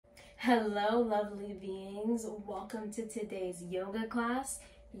Hello, lovely beings. Welcome to today's yoga class,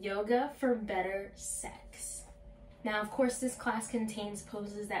 Yoga for Better Sex. Now, of course, this class contains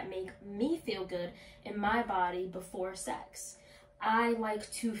poses that make me feel good in my body before sex. I like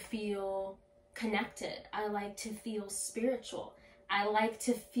to feel connected. I like to feel spiritual. I like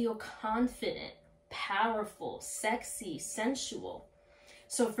to feel confident, powerful, sexy, sensual.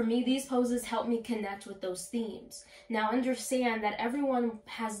 So for me, these poses help me connect with those themes. Now understand that everyone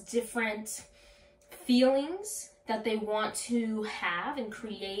has different feelings that they want to have and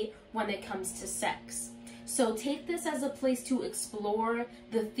create when it comes to sex. So take this as a place to explore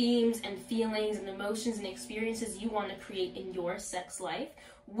the themes and feelings and emotions and experiences you want to create in your sex life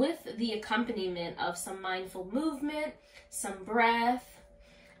with the accompaniment of some mindful movement, some breath,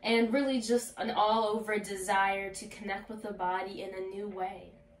 and really just an all-over desire to connect with the body in a new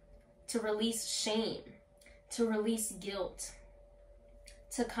way, to release shame, to release guilt,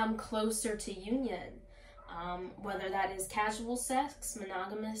 to come closer to union, whether that is casual sex,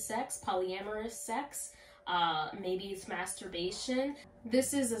 monogamous sex, polyamorous sex, maybe it's masturbation.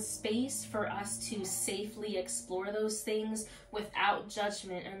 This is a space for us to safely explore those things without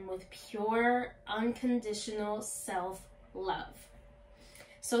judgment and with pure, unconditional self-love.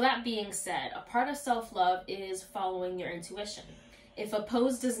 So that being said, a part of self-love is following your intuition. If a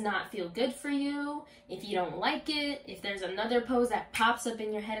pose does not feel good for you, if you don't like it, if there's another pose that pops up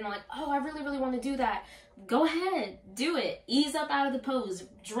in your head and like, oh, I really, really want to do that, go ahead, do it. Ease up out of the pose.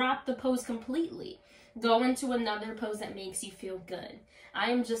 Drop the pose completely. Go into another pose that makes you feel good.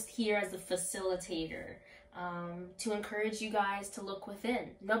 I am just here as a facilitator to encourage you guys to look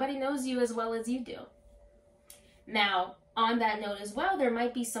within. Nobody knows you as well as you do. Now, on that note as well, there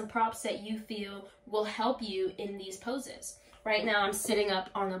might be some props that you feel will help you in these poses. Right now I'm sitting up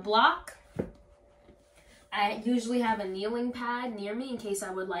on a block. I usually have a kneeling pad near me in case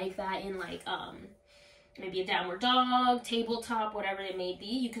I would like that in like maybe a downward dog, tabletop, whatever it may be.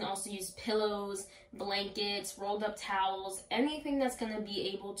 You can also use pillows, blankets, rolled up towels, anything that's going to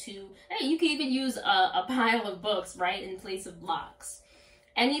be able to, hey, you can even use a pile of books, right, in place of blocks.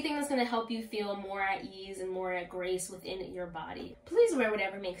 Anything that's going to help you feel more at ease and more at grace within your body. Please wear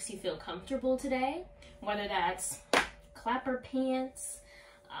whatever makes you feel comfortable today, whether that's clapper pants,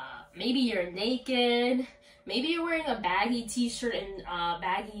 maybe you're naked, maybe you're wearing a baggy t-shirt and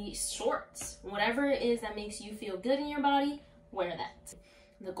baggy shorts. Whatever it is that makes you feel good in your body, wear that.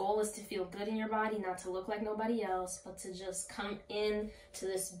 The goal is to feel good in your body, not to look like nobody else, but to just come in to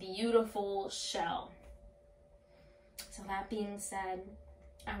this beautiful shell. So that being said,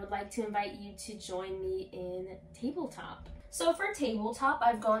 I would like to invite you to join me in tabletop. So for tabletop,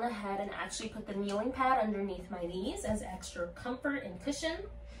 I've gone ahead and actually put the kneeling pad underneath my knees as extra comfort and cushion.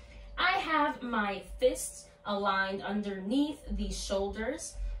 I have my fists aligned underneath the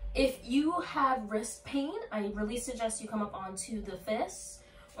shoulders. If you have wrist pain, I really suggest you come up onto the fists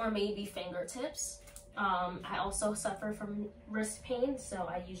or maybe fingertips. I also suffer from wrist pain, so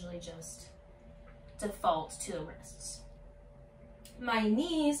I usually just default to the wrists. My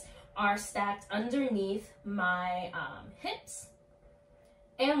knees are stacked underneath my hips.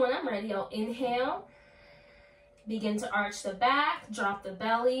 And when I'm ready, I'll inhale, begin to arch the back, drop the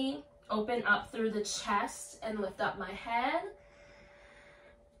belly, open up through the chest and lift up my head.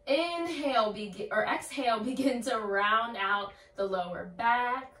 Inhale, exhale, begin to round out the lower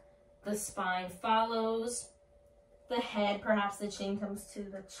back. The spine follows. The head, perhaps the chin comes to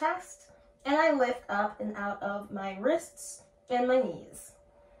the chest. And I lift up and out of my wrists and my knees.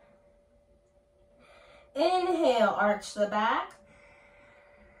 Inhale, arch the back.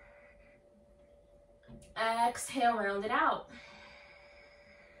 Exhale, round it out.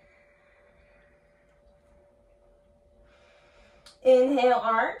 Inhale,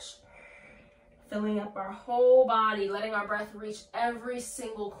 arch. Filling up our whole body, letting our breath reach every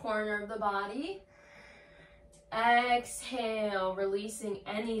single corner of the body. Exhale, releasing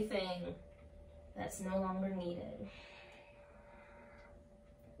anything that's no longer needed.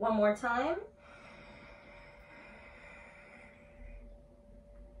 One more time.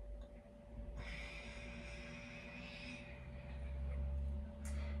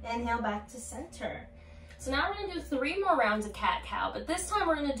 Inhale back to center. So now we're going to do 3 more rounds of cat-cow, but this time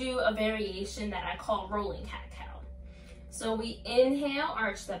we're going to do a variation that I call rolling cat-cow. So we inhale,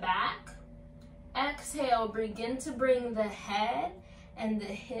 arch the back. Exhale, begin to bring the head and the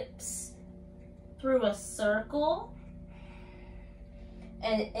hips through a circle.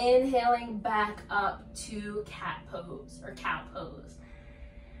 And inhaling back up to cat pose or cow pose.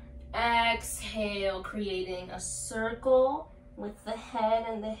 Exhale, creating a circle with the head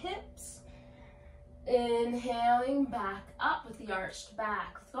and the hips. Inhaling back up with the arched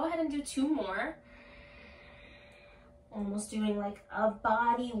back. Let's go ahead and do 2 more. Almost doing like a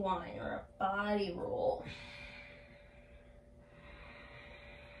body whine or a body roll.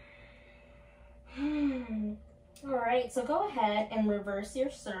 All right, so go ahead and reverse your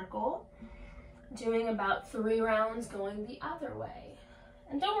circle, doing about 3 rounds going the other way.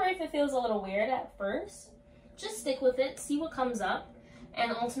 And don't worry if it feels a little weird at first. Just stick with it, see what comes up.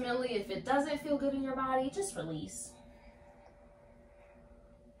 And ultimately, if it doesn't feel good in your body, just release.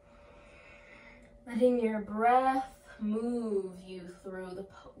 Letting your breath move you through the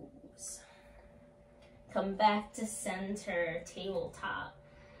pose. Come back to center, tabletop.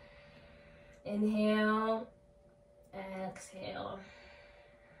 Inhale, exhale.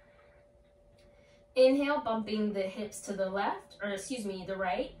 Inhale, bumping the hips to the left, or excuse me, the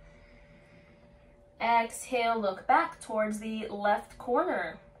right. Exhale, look back towards the left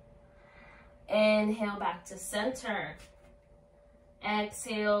corner. Inhale, back to center.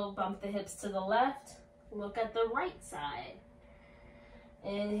 Exhale, bump the hips to the left. Look at the right side.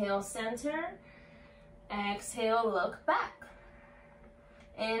 Inhale, center. Exhale, look back.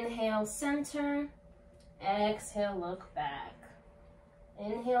 Inhale, center. Exhale, look back.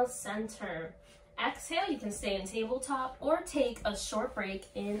 Inhale, center. Exhale, you can stay in tabletop or take a short break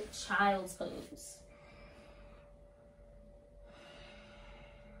in child's pose.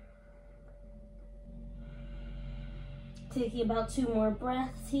 Taking about 2 more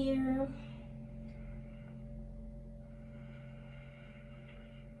breaths here.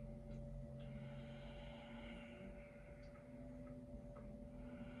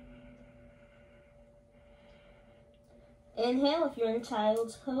 Inhale, if you're in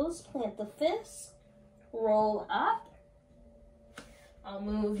child's pose, plant the fists, roll up. I'll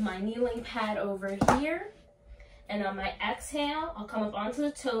move my kneeling pad over here. And on my exhale, I'll come up onto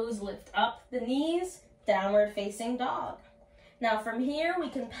the toes, lift up the knees, downward facing dog. Now from here, we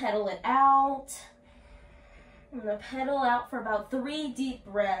can pedal it out. I'm gonna pedal out for about 3 deep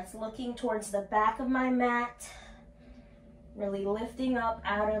breaths, looking towards the back of my mat, really lifting up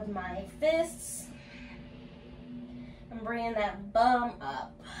out of my fists. I'm bringing that bum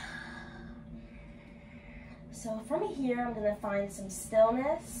up. So from here, I'm gonna find some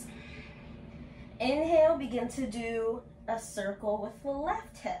stillness. Inhale, begin to do a circle with the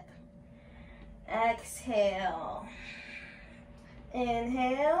left hip. Exhale.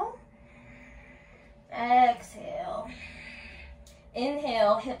 Inhale. Exhale.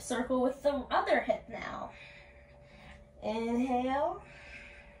 Inhale, hip circle with the other hip now. Inhale.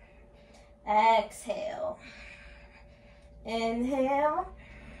 Exhale. Inhale.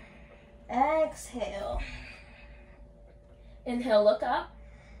 Exhale. Inhale, look up.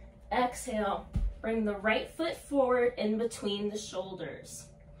 Exhale, bring the right foot forward in between the shoulders.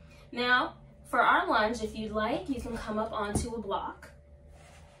 Now, for our lunge, if you'd like, you can come up onto a block.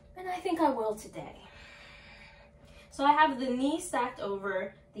 And I think I will today. So I have the knee stacked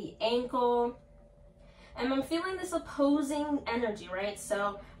over the ankle. And I'm feeling this opposing energy, right?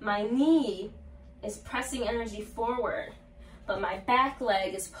 So my knee is pressing energy forward, but my back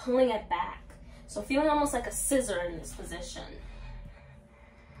leg is pulling it back. So feeling almost like a scissor in this position.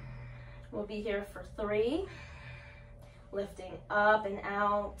 We'll be here for 3. Lifting up and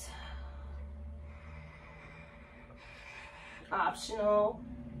out. Optional.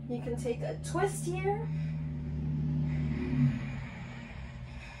 You can take a twist here.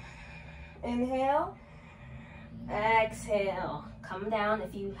 Inhale. Exhale. Come down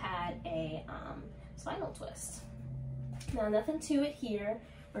if you had a spinal twist. Now nothing to it here.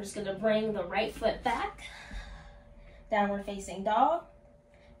 We're just gonna bring the right foot back. Downward facing dog.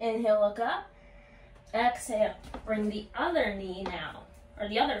 Inhale, look up. Exhale, bring the other knee now, or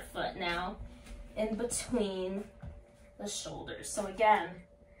the other foot now, in between the shoulders. So again,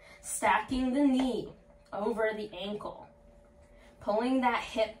 stacking the knee over the ankle, pulling that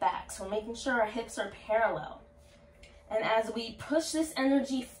hip back, so making sure our hips are parallel. And as we push this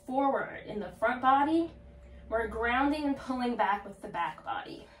energy forward in the front body, we're grounding and pulling back with the back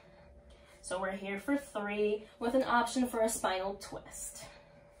body. So we're here for 3 with an option for a spinal twist.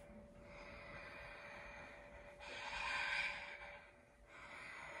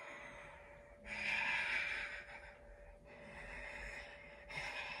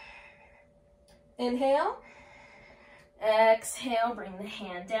 Inhale, exhale, bring the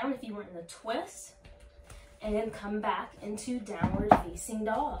hand down if you were in the twist, and then come back into downward facing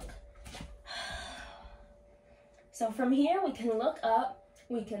dog. So from here, we can look up,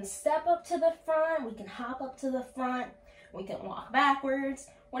 we can step up to the front, we can hop up to the front, we can walk backwards,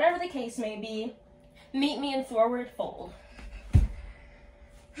 whatever the case may be. Meet me in forward fold.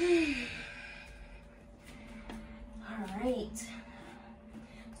 All right.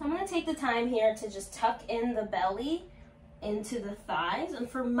 So I'm going to take the time here to just tuck in the belly into the thighs. And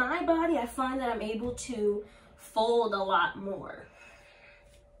for my body, I find that I'm able to fold a lot more.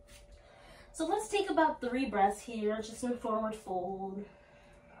 So let's take about 3 breaths here, just in forward fold.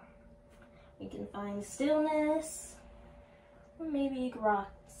 We can find stillness, or maybe you can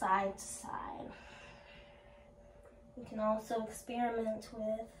rock side to side. You can also experiment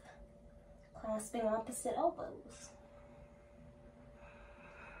with clasping opposite elbows.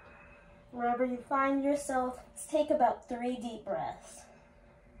 Wherever you find yourself, let's take about 3 deep breaths.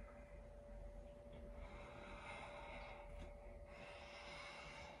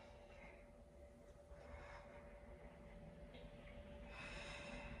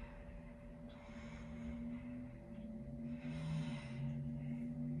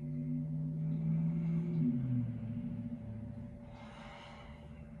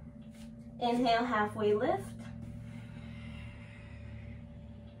 Inhale, halfway lift.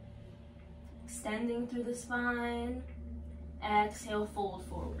 Extending through the spine. Exhale, fold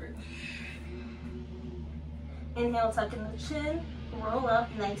forward. Inhale, tuck in the chin. Roll up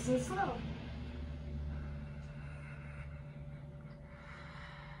nice and slow.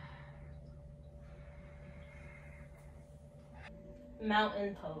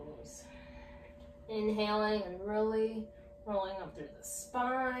 Mountain pose. Inhaling and really rolling up through the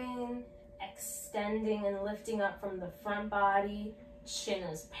spine. Extending and lifting up from the front body. Chin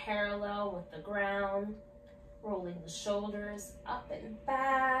is parallel with the ground. Rolling the shoulders up and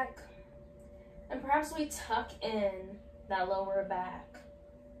back. And perhaps we tuck in that lower back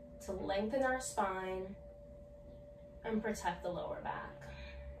to lengthen our spine and protect the lower back.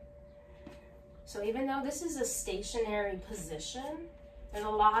 So even though this is a stationary position, there's a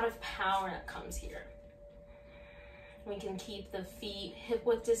lot of power that comes here. We can keep the feet hip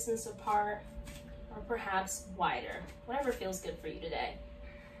width distance apart, or perhaps wider, whatever feels good for you today.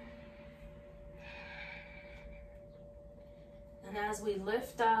 And as we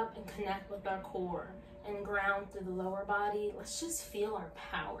lift up and connect with our core and ground through the lower body, let's just feel our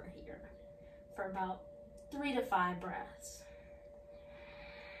power here for about 3 to 5 breaths.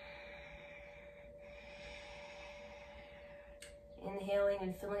 Inhaling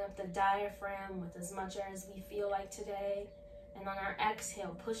and filling up the diaphragm with as much air as we feel like today. And on our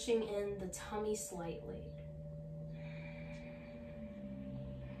exhale, pushing in the tummy slightly.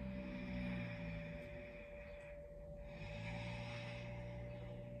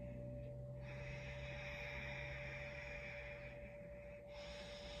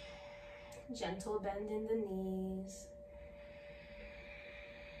 Gentle bend in the knees.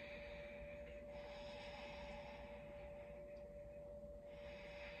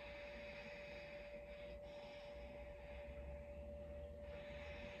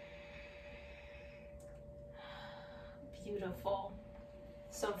 Beautiful.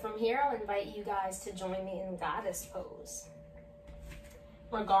 So from here, I'll invite you guys to join me in goddess pose.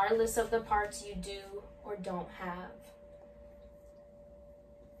 Regardless of the parts you do or don't have,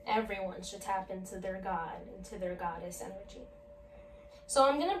 everyone should tap into their God, into their goddess energy. So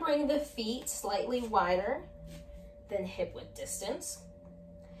I'm going to bring the feet slightly wider than hip width distance.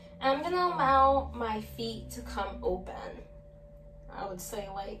 And I'm going to allow my feet to come open. I would say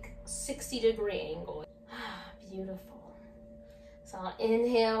like 60-degree angle. Beautiful. So I'll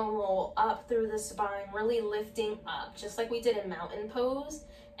inhale, roll up through the spine, really lifting up, just like we did in mountain pose,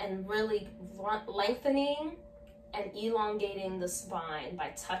 and really lengthening and elongating the spine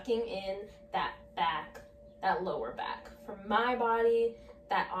by tucking in that back, that lower back. For my body,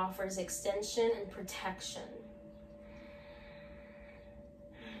 that offers extension and protection.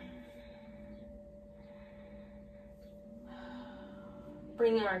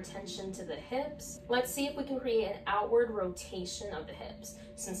 Bringing our attention to the hips. Let's see if we can create an outward rotation of the hips.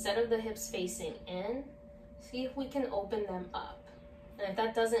 So instead of the hips facing in, see if we can open them up. And if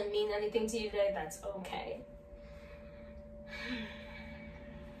that doesn't mean anything to you today, that's okay.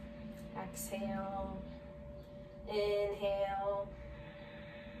 Exhale. Inhale.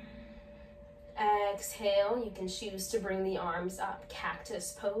 Exhale. You can choose to bring the arms up,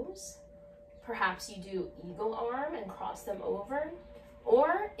 cactus pose. Perhaps you do eagle arm and cross them over.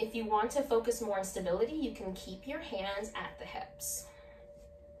 Or if you want to focus more on stability, you can keep your hands at the hips.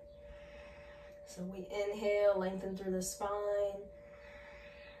 So we inhale, lengthen through the spine.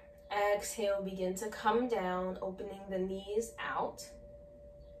 Exhale, begin to come down, opening the knees out.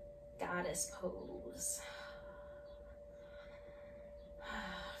 Goddess pose.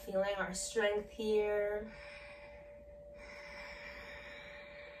 Feeling our strength here.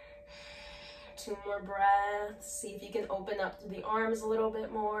 2 more breaths. See if you can open up the arms a little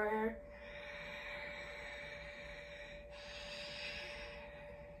bit more.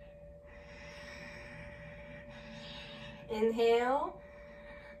 Inhale.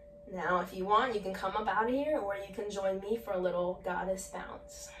 Now, if you want, you can come up out of here, or you can join me for a little goddess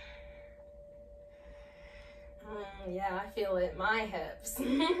bounce. Yeah, I feel it in my hips.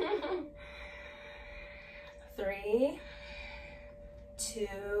 3,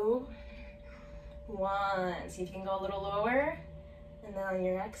 2, 1. See if you can go a little lower. And then on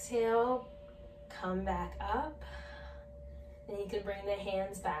your exhale, come back up. And you can bring the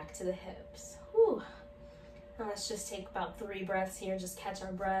hands back to the hips. Whew. Now let's just take about 3 breaths here. Just catch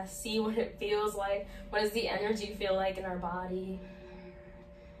our breath. See what it feels like. What does the energy feel like in our body?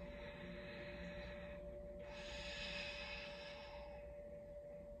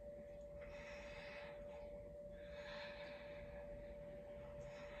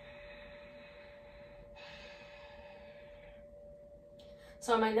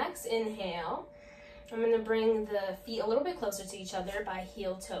 So on my next inhale, I'm going to bring the feet a little bit closer to each other by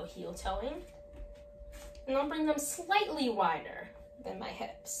heel-toeing. And I'll bring them slightly wider than my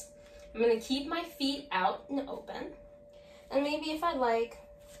hips. I'm going to keep my feet out and open. And maybe if I like,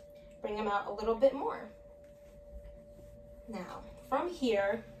 bring them out a little bit more. Now, from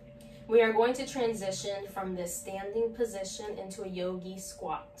here, we are going to transition from this standing position into a yogi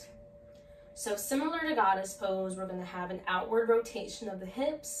squat. So similar to goddess pose, we're going to have an outward rotation of the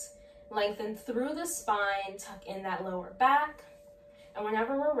hips, lengthen through the spine, tuck in that lower back, and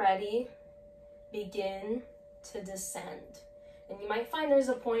whenever we're ready, begin to descend. And you might find there's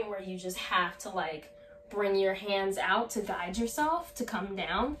a point where you just have to like bring your hands out to guide yourself to come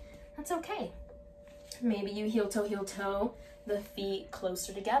down. That's okay. Maybe you heel toe, the feet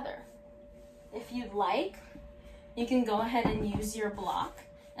closer together. If you'd like, you can go ahead and use your block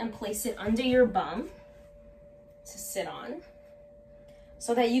and place it under your bum to sit on,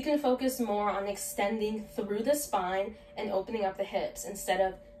 so that you can focus more on extending through the spine and opening up the hips instead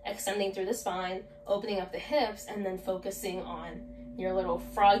of extending through the spine, opening up the hips, and then focusing on your little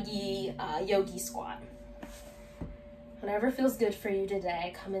froggy yogi squat. Whatever feels good for you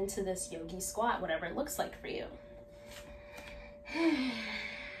today, come into this yogi squat, whatever it looks like for you.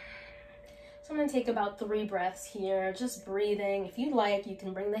 So I'm going to take about 3 breaths here, just breathing. If you'd like, you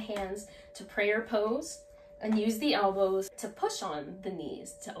can bring the hands to prayer pose and use the elbows to push on the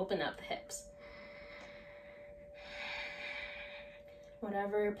knees to open up the hips.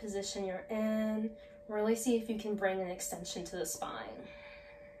 Whatever position you're in, really see if you can bring an extension to the spine.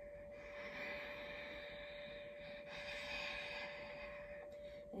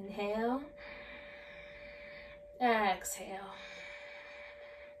 Inhale, exhale.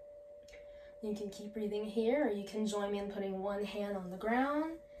 You can keep breathing here, or you can join me in putting one hand on the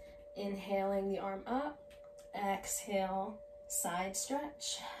ground, inhaling the arm up, exhale, side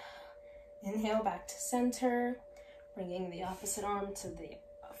stretch. Inhale back to center, bringing the opposite arm to the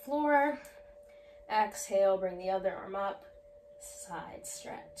floor. Exhale, bring the other arm up, side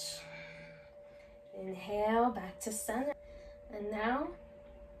stretch. Inhale, back to center. And now,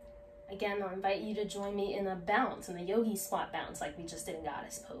 again, I'll invite you to join me in a bounce, in the yogi squat bounce like we just did in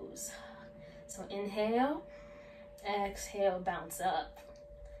goddess pose. So inhale, exhale, bounce up.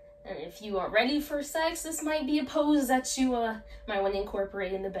 And if you are ready for sex, this might be a pose that you might want to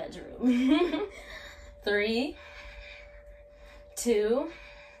incorporate in the bedroom. 3, 2,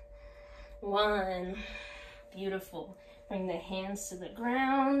 1. Beautiful. Bring the hands to the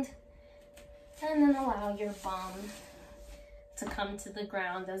ground. And then allow your bum to come to the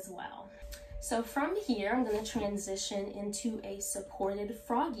ground as well. So from here, I'm going to transition into a supported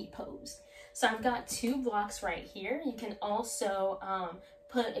froggy pose. So I've got 2 blocks right here. You can also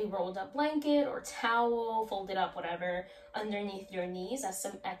put a rolled up blanket or towel, fold it up, whatever, underneath your knees as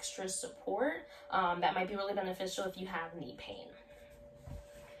some extra support. That might be really beneficial if you have knee pain.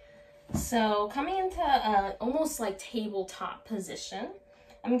 So coming into almost like tabletop position,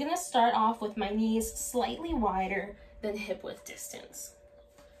 I'm going to start off with my knees slightly wider than hip width distance.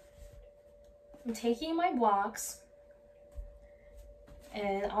 I'm taking my blocks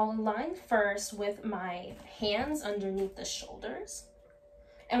and I'll align first with my hands underneath the shoulders.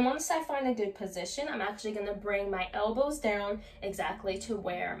 And once I find a good position, I'm actually going to bring my elbows down exactly to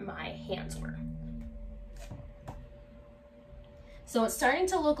where my hands were. So it's starting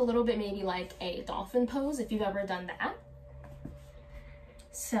to look a little bit maybe like a dolphin pose if you've ever done that.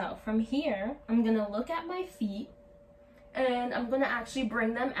 So from here, I'm going to look at my feet and I'm going to actually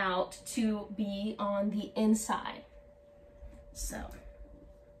bring them out to be on the inside. So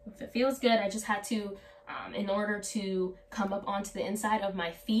if it feels good, I just had to, in order to come up onto the inside of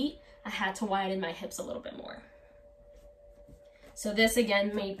my feet, I had to widen my hips a little bit more. So this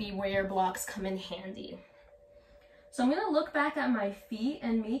again may be where your blocks come in handy. So I'm going to look back at my feet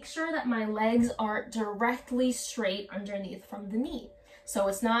and make sure that my legs are directly straight underneath from the knee. So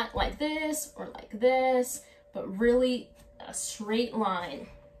it's not like this or like this, but really a straight line,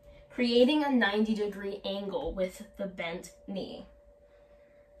 creating a 90-degree angle with the bent knee.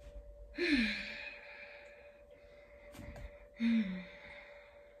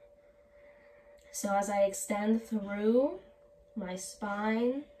 So as I extend through my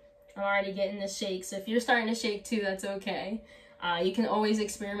spine, I'm already getting the shake. So if you're starting to shake too, that's okay. You can always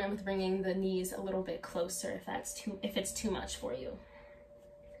experiment with bringing the knees a little bit closer if it's too much for you.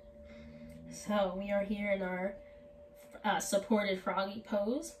 So we are here in our supported froggy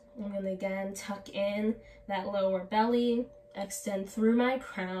pose. I'm going to again tuck in that lower belly, extend through my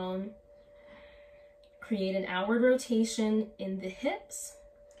crown, create an outward rotation in the hips,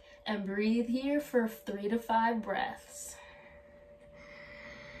 and breathe here for 3 to 5 breaths.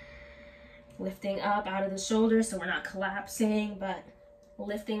 Lifting up out of the shoulders so we're not collapsing, but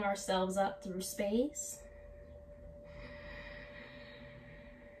lifting ourselves up through space.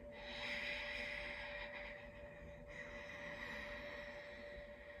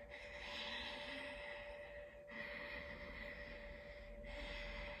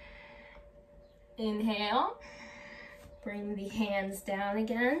 Inhale, bring the hands down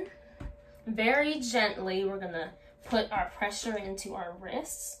again. Very gently, we're gonna put our pressure into our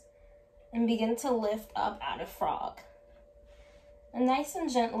wrists and begin to lift up out of frog. And nice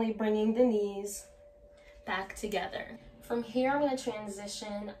and gently bringing the knees back together. From here, I'm gonna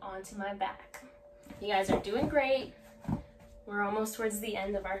transition onto my back. You guys are doing great. We're almost towards the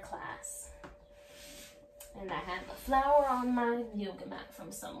end of our class. And I have a flower on my yoga mat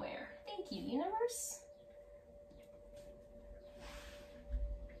from somewhere. Thank you, universe.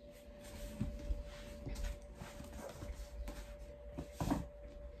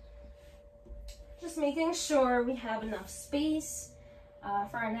 Just making sure we have enough space.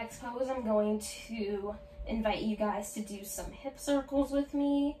 For our next pose, I'm going to invite you guys to do some hip circles with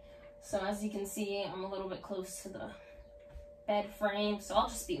me. So as you can see, I'm a little bit close to the bed frame, so I'll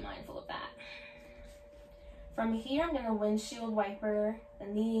just be mindful of that. From here, I'm going to windshield wiper the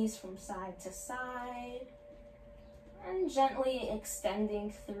knees from side to side and gently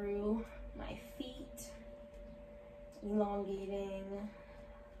extending through my feet, elongating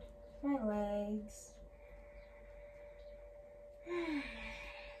my legs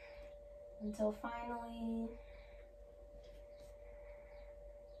until finally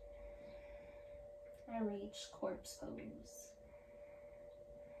I reach corpse pose.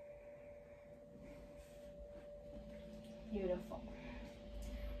 Beautiful.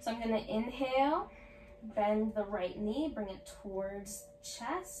 So I'm going to inhale, bend the right knee, bring it towards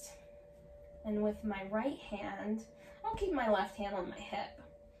chest, and with my right hand, I'll keep my left hand on my hip,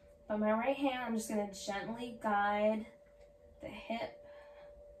 but my right hand, I'm just going to gently guide the hip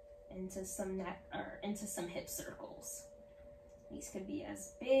into some hip circles. These could be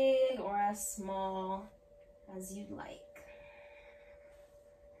as big or as small as you'd like.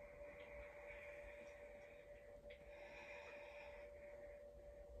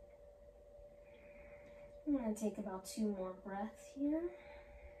 I'm going to take about 2 more breaths here.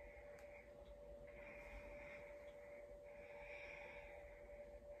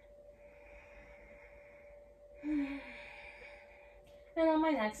 And on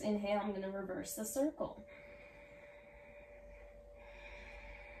my next inhale, I'm going to reverse the circle.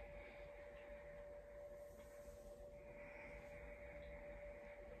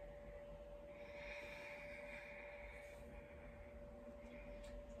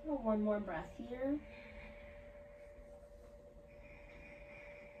 One more breath here.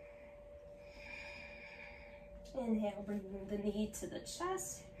 Inhale, bringing the knee to the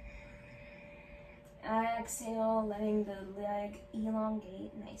chest. Exhale, letting the leg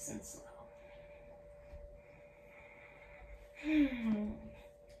elongate nice and slow.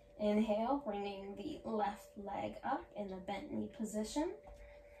 Inhale, bringing the left leg up in the bent knee position.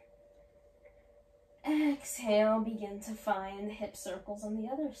 Exhale, begin to find hip circles on the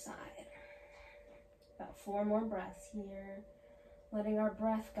other side. About 4 more breaths here, letting our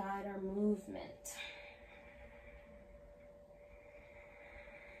breath guide our movement.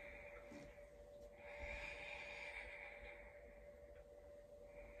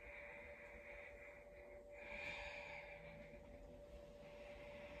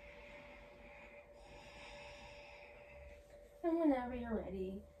 And whenever you're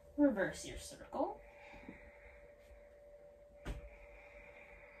ready, reverse your circle.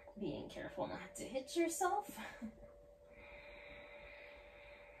 Being careful not to hit yourself.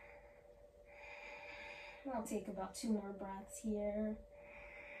 I'll take about 2 more breaths here.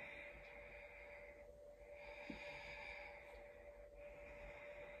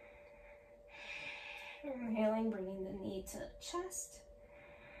 Inhaling, bringing the knee to the chest.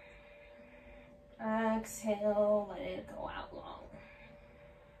 Exhale, let it go out long.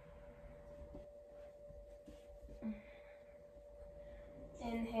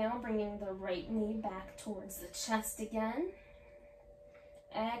 Inhale, bringing the right knee back towards the chest again.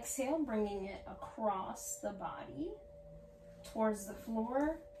 Exhale, bringing it across the body towards the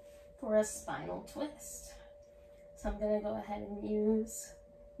floor for a spinal twist. So I'm going to go ahead and use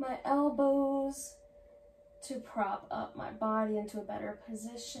my elbows to prop up my body into a better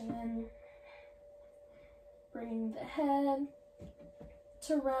position. Bringing the head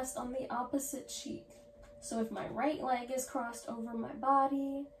to rest on the opposite cheek. So if my right leg is crossed over my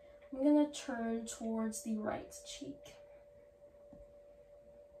body, I'm going to turn towards the right cheek.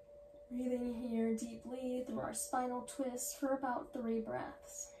 Breathing here deeply through our spinal twist for about 3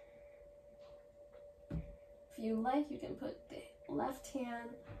 breaths. If you like, you can put the left hand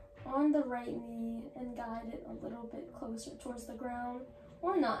on the right knee and guide it a little bit closer towards the ground,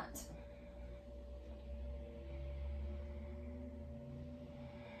 or not.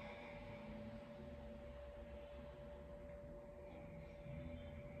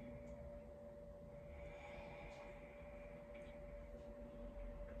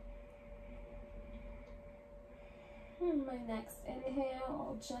 My next inhale,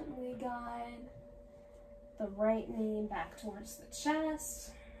 I'll gently guide the right knee back towards the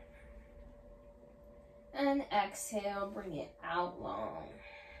chest. And exhale, bring it out long.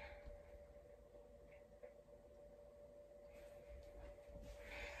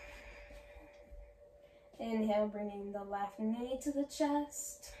 Inhale, bringing the left knee to the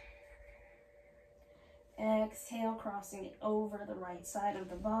chest. Exhale, crossing it over the right side of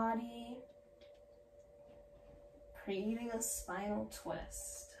the body, creating a spinal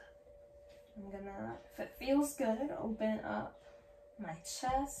twist. I'm gonna, if it feels good, open up my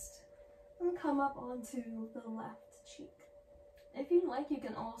chest and come up onto the left cheek. If you like, you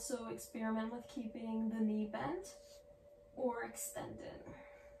can also experiment with keeping the knee bent or extended.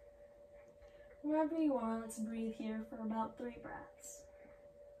 Wherever you are, let's breathe here for about 3 breaths.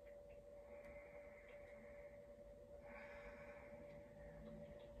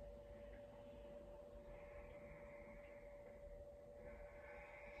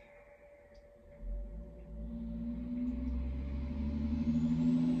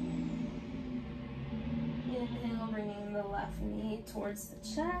 Inhale, bringing the left knee towards the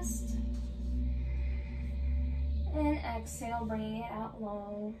chest. And exhale, bringing it out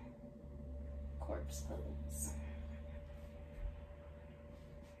long, corpse pose.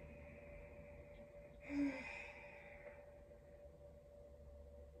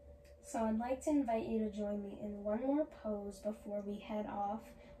 So I'd like to invite you to join me in one more pose before we head off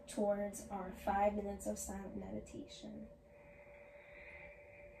towards our 5 minutes of silent meditation.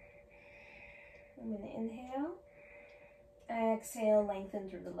 I'm going to inhale, exhale, lengthen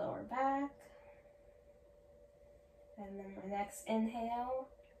through the lower back. And then my next inhale,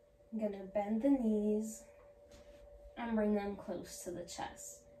 I'm going to bend the knees and bring them close to the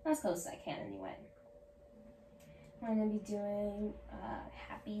chest. As close as I can anyway. I'm going to be doing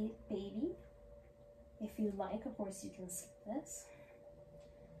Happy Baby. If you like, of course, you can skip this.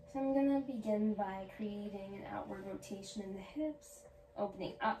 So I'm going to begin by creating an outward rotation in the hips,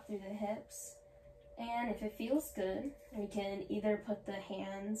 opening up through the hips. And if it feels good, we can either put the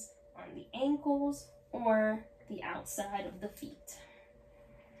hands on the ankles or the outside of the feet.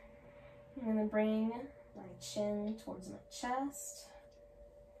 I'm going to bring my chin towards my chest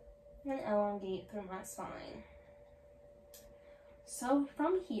and elongate through my spine. So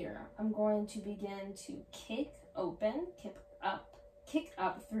from here, I'm going to begin to kick open, kick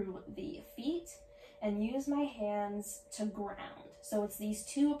up through the feet, and use my hands to ground. So it's these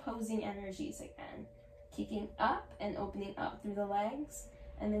two opposing energies again, kicking up and opening up through the legs,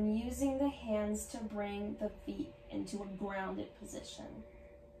 and then using the hands to bring the feet into a grounded position.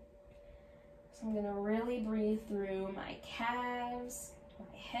 So I'm gonna really breathe through my calves,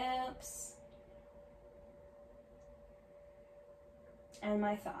 my hips, and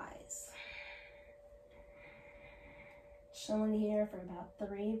my thighs. Chilling here for about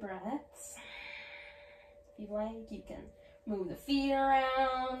 3 breaths. If you like, you can move the feet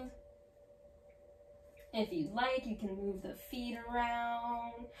around. If you like, you can move the feet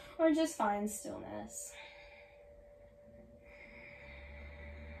around or just find stillness.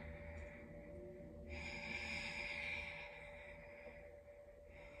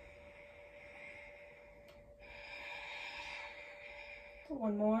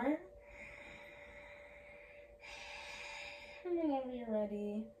 One more. And whenever you're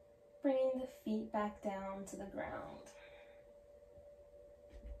ready, bringing the feet back down to the ground.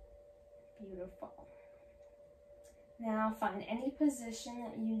 Beautiful. Now find any position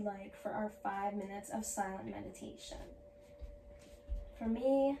that you like for our 5 minutes of silent meditation. For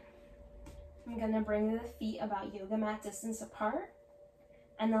me, I'm going to bring the feet about yoga mat distance apart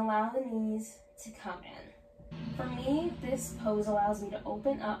and allow the knees to come in. For me, this pose allows me to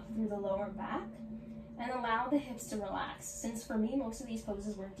open up through the lower back and allow the hips to relax. Since for me, most of these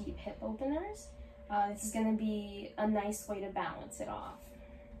poses were deep hip openers, this is going to be a nice way to balance it off.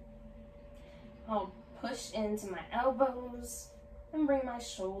 I'll push into my elbows and bring my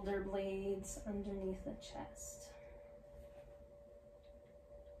shoulder blades underneath the chest.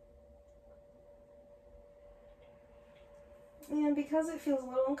 And because it feels a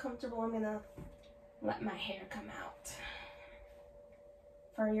little uncomfortable, I'm gonna let my hair come out.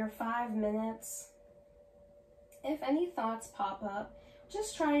 For your 5 minutes, if any thoughts pop up,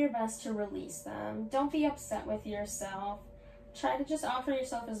 just try your best to release them. Don't be upset with yourself. Try to just offer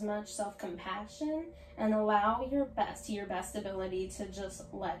yourself as much self-compassion and allow your best, to your best ability, to just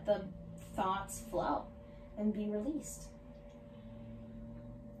let the thoughts flow and be released.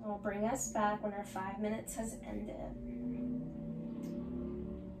 I'll bring us back when our 5 minutes has ended.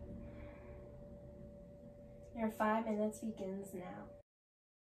 Your 5 minutes begins now.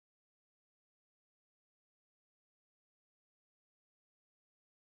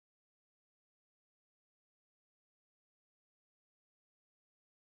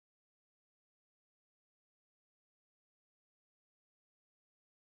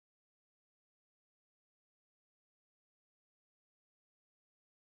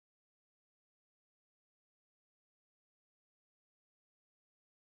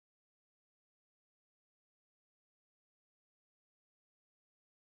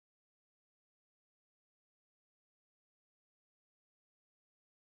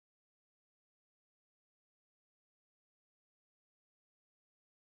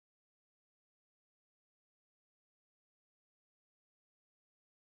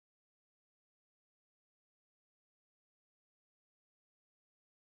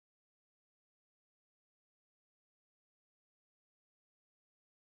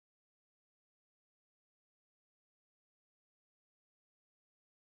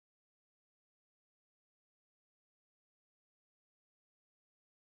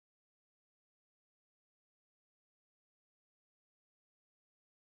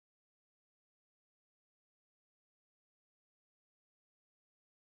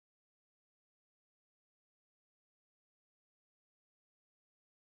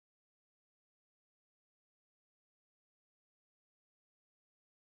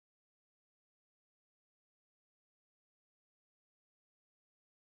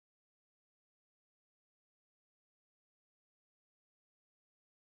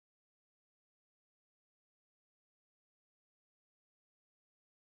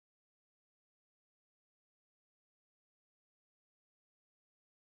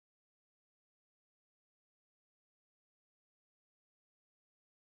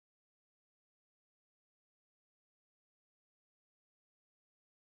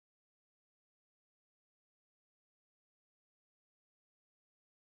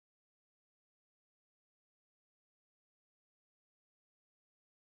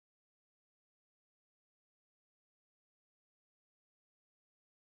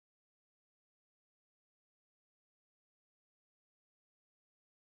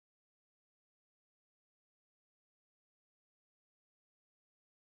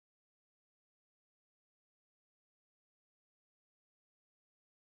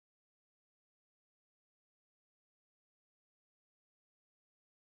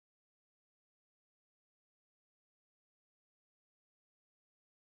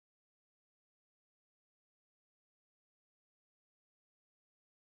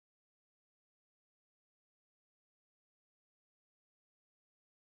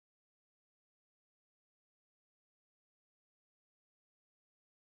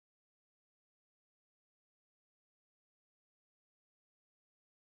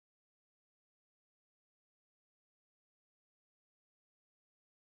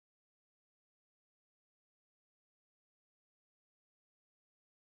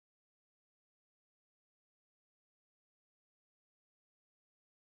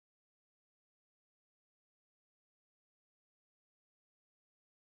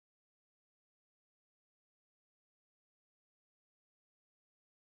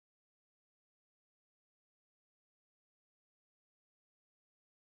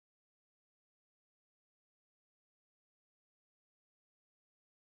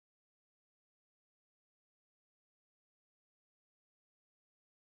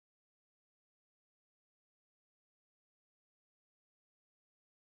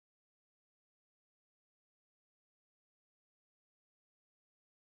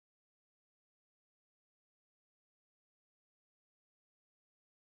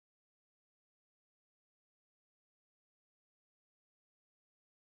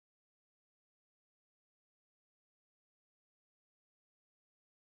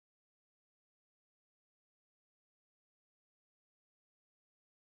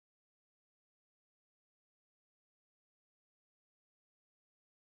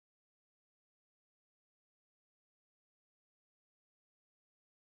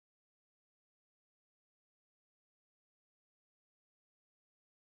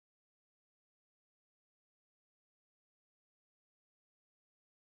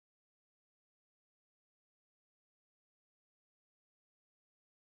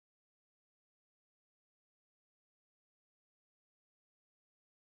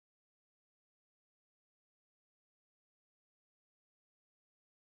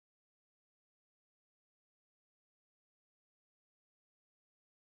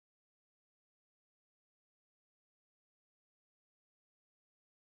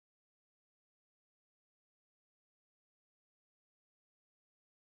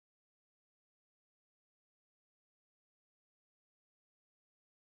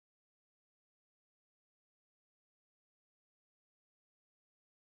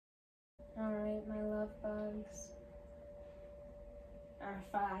 Alright, my love bugs. Our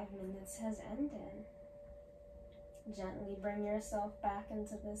 5 minutes has ended. Gently bring yourself back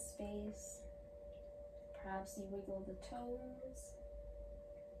into this space. Perhaps you wiggle the toes,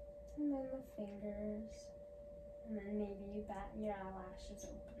 and then the fingers, and then maybe you bat your eyelashes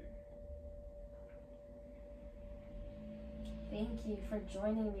open. Thank you for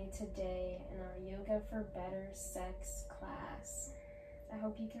joining me today in our Yoga for Better Sex class. I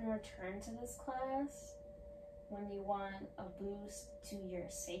hope you can return to this class when you want a boost to your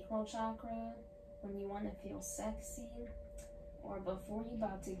sacral chakra, when you want to feel sexy, or before you're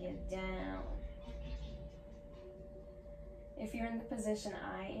about to get down. If you're in the position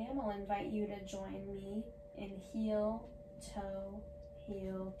I am, I'll invite you to join me in heel, toeing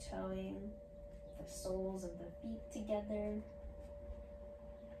the soles of the feet together.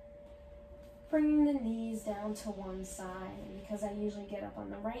 Bringing the knees down to one side, and because I usually get up on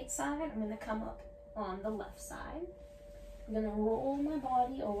the right side, I'm going to come up on the left side. I'm going to roll my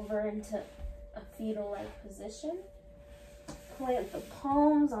body over into a fetal-like position. Plant the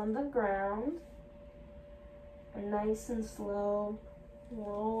palms on the ground. And nice and slow,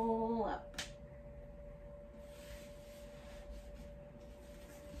 roll up.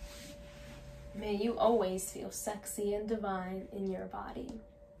 May you always feel sexy and divine in your body.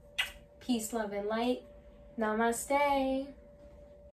 Peace, love, and light. Namaste.